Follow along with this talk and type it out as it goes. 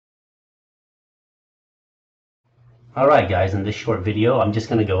Alright guys, in this short video I'm just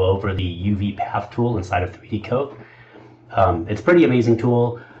going to go over the UV path tool inside of 3D Coat. It's a pretty amazing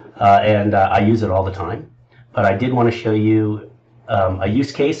tool and I use it all the time. But I did want to show you a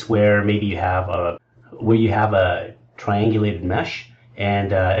use case where maybe you have a triangulated mesh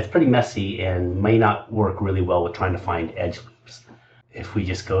and it's pretty messy and may not work really well with trying to find edge loops. If we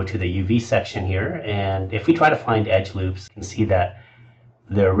just go to the UV section here, and if we try to find edge loops, you can see that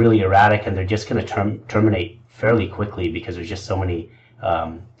they're really erratic and they're just going to terminate fairly quickly because there's just so many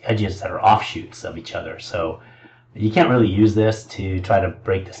edges that are offshoots of each other. So you can't really use this to try to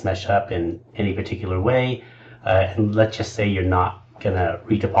break this mesh up in any particular way. And let's just say you're not going to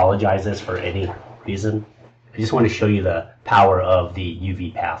retopologize this for any reason. I just want to show you the power of the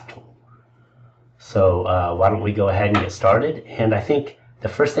UV path tool. So why don't we go ahead and get started. And I think the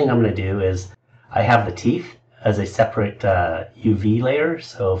first thing I'm going to do is I have the teeth as a separate UV layer.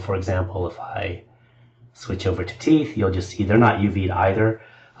 So for example, if I switch over to teeth, you'll just see they're not UV'd either.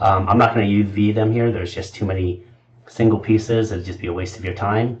 I'm not going to UV them here. There's just too many single pieces. It'd just be a waste of your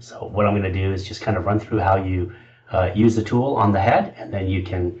time. So what I'm going to do is just kind of run through how you use the tool on the head, and then you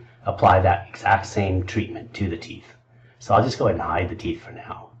can apply that exact same treatment to the teeth. So I'll just go ahead and hide the teeth for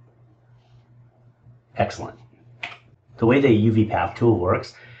now. Excellent. The way the UV path tool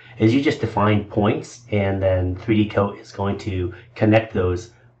works is you just define points, and then 3D Coat is going to connect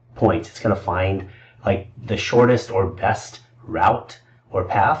those points. It's going to find like the shortest or best route or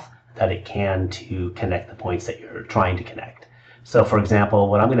path that it can to connect the points that you're trying to connect. So for example,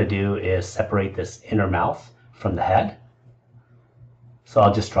 what I'm going to do is separate this inner mouth from the head. So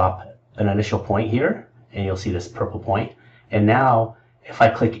I'll just drop an initial point here, and you'll see this purple point. And now if I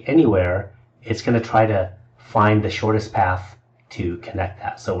click anywhere, it's going to try to find the shortest path to connect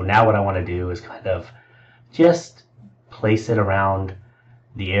that. So now what I want to do is kind of just place it around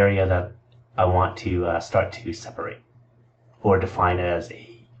the area that I want to start to separate or define it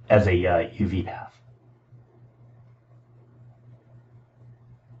as a UV path.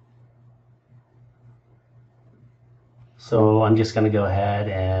 So I'm just going to go ahead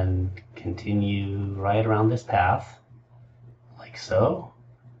and continue right around this path, like so.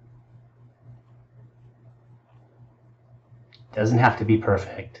 Doesn't have to be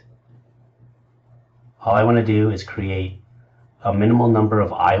perfect. All I want to do is create a minimal number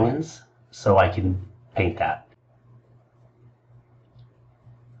of islands so I can paint that.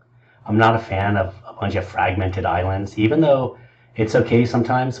 I'm not a fan of a bunch of fragmented islands, even though it's okay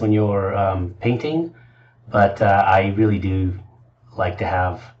sometimes when you're painting, but I really do like to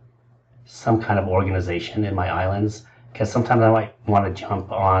have some kind of organization in my islands, because sometimes I might want to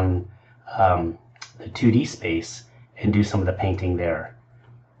jump on the 2D space and do some of the painting there,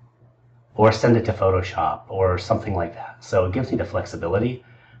 or send it to Photoshop or something like that. So it gives me the flexibility,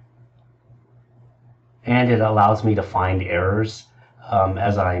 and it allows me to find errors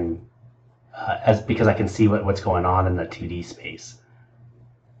because I can see what's going on in the 2D space.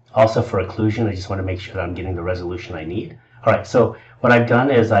 Also for occlusion, I just want to make sure that I'm getting the resolution I need. All right, so what I've done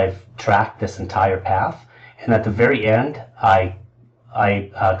is I've tracked this entire path, and at the very end, I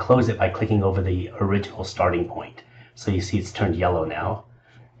close it by clicking over the original starting point. So you see it's turned yellow now.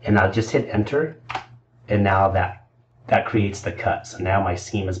 And I'll just hit enter, and now that creates the cut. So now my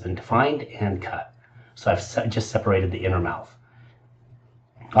seam has been defined and cut. So I've just separated the inner mouth.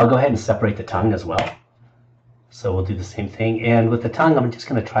 I'll go ahead and separate the tongue as well. So we'll do the same thing. And with the tongue, I'm just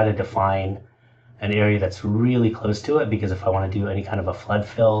going to try to define an area that's really close to it, because if I want to do any kind of a flood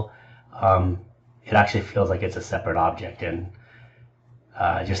fill, it actually feels like it's a separate object, and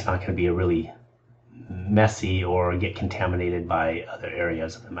just not going to be a really messy or get contaminated by other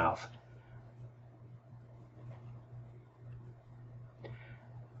areas of the mouth.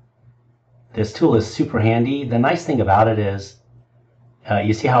 This tool is super handy. The nice thing about it is,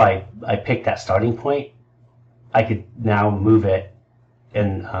 you see how I picked that starting point? I could now move it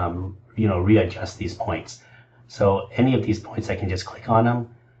and readjust these points. So any of these points, I can just click on them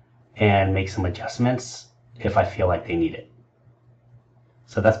and make some adjustments if I feel like they need it.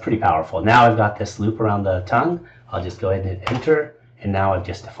 So that's pretty powerful. Now I've got this loop around the tongue. I'll just go ahead and hit enter, and now I've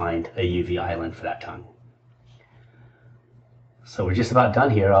just defined a UV island for that tongue. So we're just about done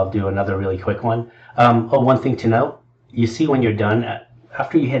here. I'll do another really quick one. One thing to note, you see when you're done,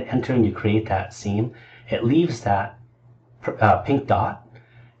 after you hit enter and you create that seam, it leaves that pink dot,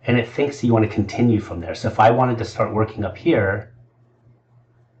 and it thinks you want to continue from there. So if I wanted to start working up here,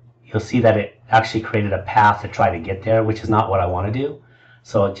 you'll see that it actually created a path to try to get there, which is not what I want to do.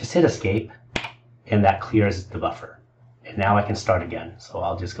 So I'll just hit escape, and that clears the buffer. And now I can start again. So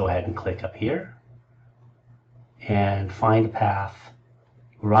I'll just go ahead and click up here and find a path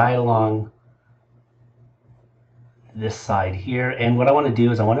right along this side here. And what I want to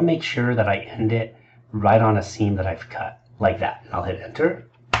do is I want to make sure that I end it right on a seam that I've cut, like that. I'll hit enter.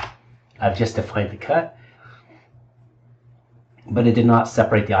 I've just defined the cut, but it did not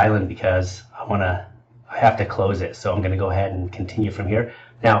separate the island because I have to close it. So I'm going to go ahead and continue from here.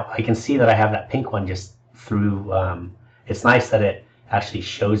 Now I can see that I have that pink one just through. It's nice that it actually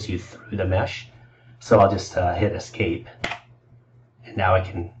shows you through the mesh. So I'll just hit escape. And now I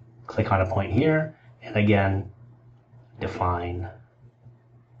can click on a point here and again define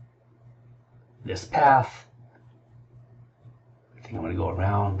this path. I think I'm going to go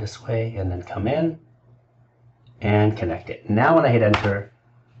around this way and then come in and connect it. Now when I hit enter,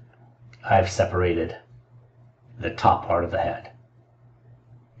 I've separated the top part of the head.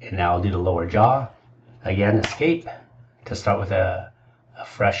 And now I'll do the lower jaw. Again, escape to start with a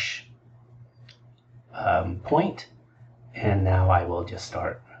fresh point. And now I will just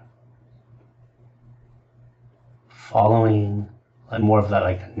start following more of that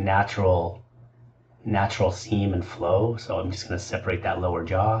like natural seam and flow. So I'm just going to separate that lower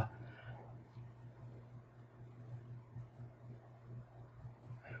jaw.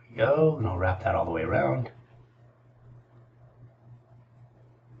 There we go, and I'll wrap that all the way around.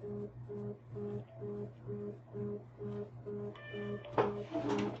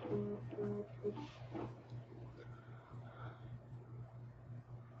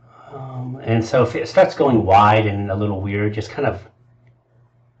 And so if it starts going wide and a little weird, just kind of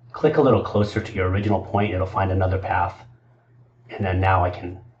click a little closer to your original point. It'll find another path. And then now I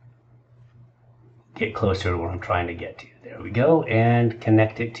can get closer to where I'm trying to get to. There we go. And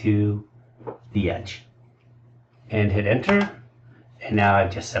connect it to the edge. And hit enter. And now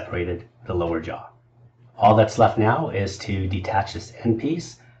I've just separated the lower jaw. All that's left now is to detach this end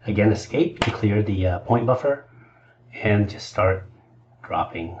piece. Again, escape to clear the point buffer. And just start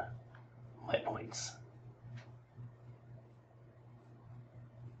dropping my points.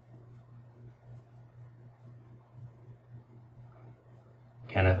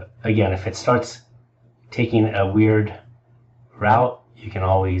 Again, if it starts taking a weird route, you can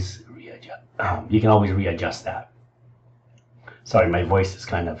always readjust. Readjust that. Sorry, my voice is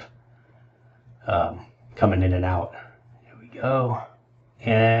kind of coming in and out. There we go,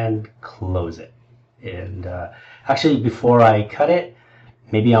 and close it. And actually, before I cut it,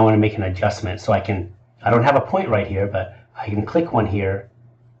 maybe I want to make an adjustment so I don't have a point right here, but I can click one here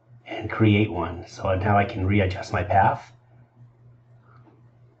and create one. So now I can readjust my path.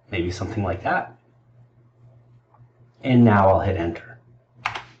 Maybe something like that. And now I'll hit enter.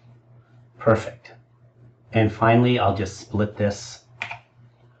 Perfect. And finally, I'll just split this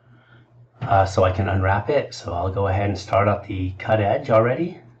so I can unwrap it. So I'll go ahead and start at the cut edge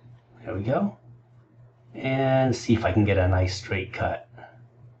already. There we go. And see if I can get a nice straight cut.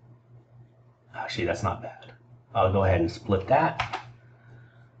 Actually, that's not bad. I'll go ahead and split that.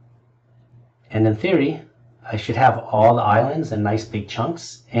 And in theory, I should have all the islands in nice big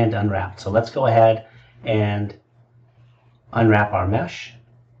chunks and unwrapped. So let's go ahead and unwrap our mesh.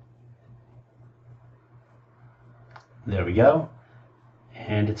 There we go.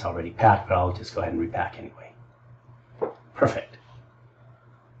 And it's already packed, but I'll just go ahead and repack anyway. Perfect.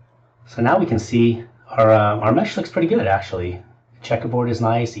 So now we can see our mesh looks pretty good, actually. Checkerboard is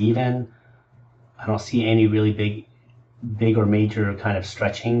nice, even. I don't see any really big or major kind of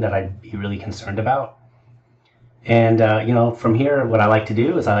stretching that I'd be really concerned about. And you know, from here, what I like to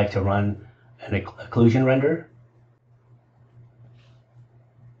do is I like to run an occlusion render.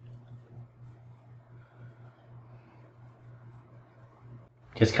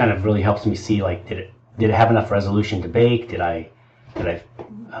 Just kind of really helps me see, like, did it have enough resolution to bake? Do I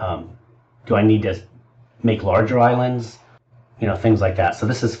need to make larger islands? You know, things like that. So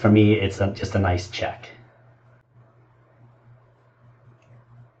this is, for me, it's just a nice check.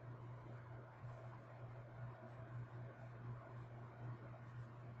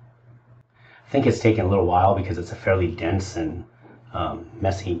 I think it's taken a little while because it's a fairly dense and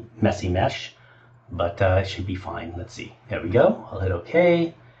messy mesh, but it should be fine. Let's see. There we go. I'll hit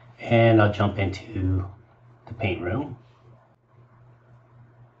OK, and I'll jump into the paint room.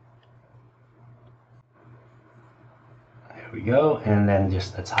 There we go, and then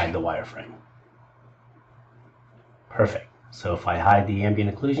just let's hide the wireframe. Perfect. So if I hide the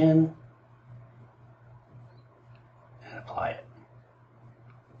ambient occlusion and apply it,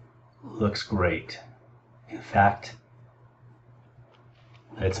 looks great. In fact,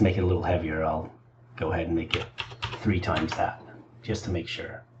 let's make it a little heavier. I'll go ahead and make it 3 times that, just to make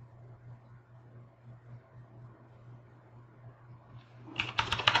sure.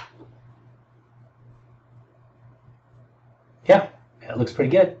 Yeah, it looks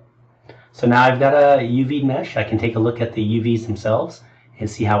pretty good. So now I've got a UV mesh. I can take a look at the UVs themselves and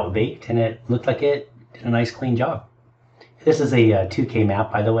see how it baked, and it looked like it did a nice clean job. This is a 2K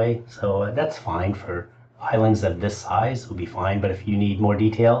map, by the way, so that's fine for islands of this size. Will be fine, but if you need more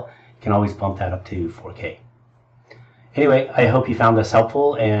detail, you can always bump that up to 4K. Anyway, I hope you found this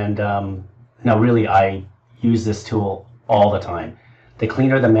helpful, and no, really, I use this tool all the time. The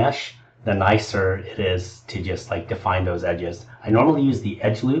cleaner the mesh, the nicer it is to just like define those edges. I normally use the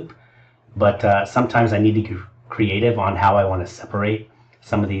edge loop, but sometimes I need to get creative on how I want to separate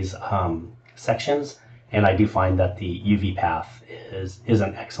some of these sections, and I do find that the UV path is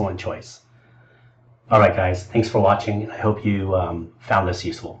an excellent choice. All right, guys, thanks for watching. I hope you found this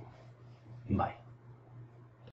useful. Bye.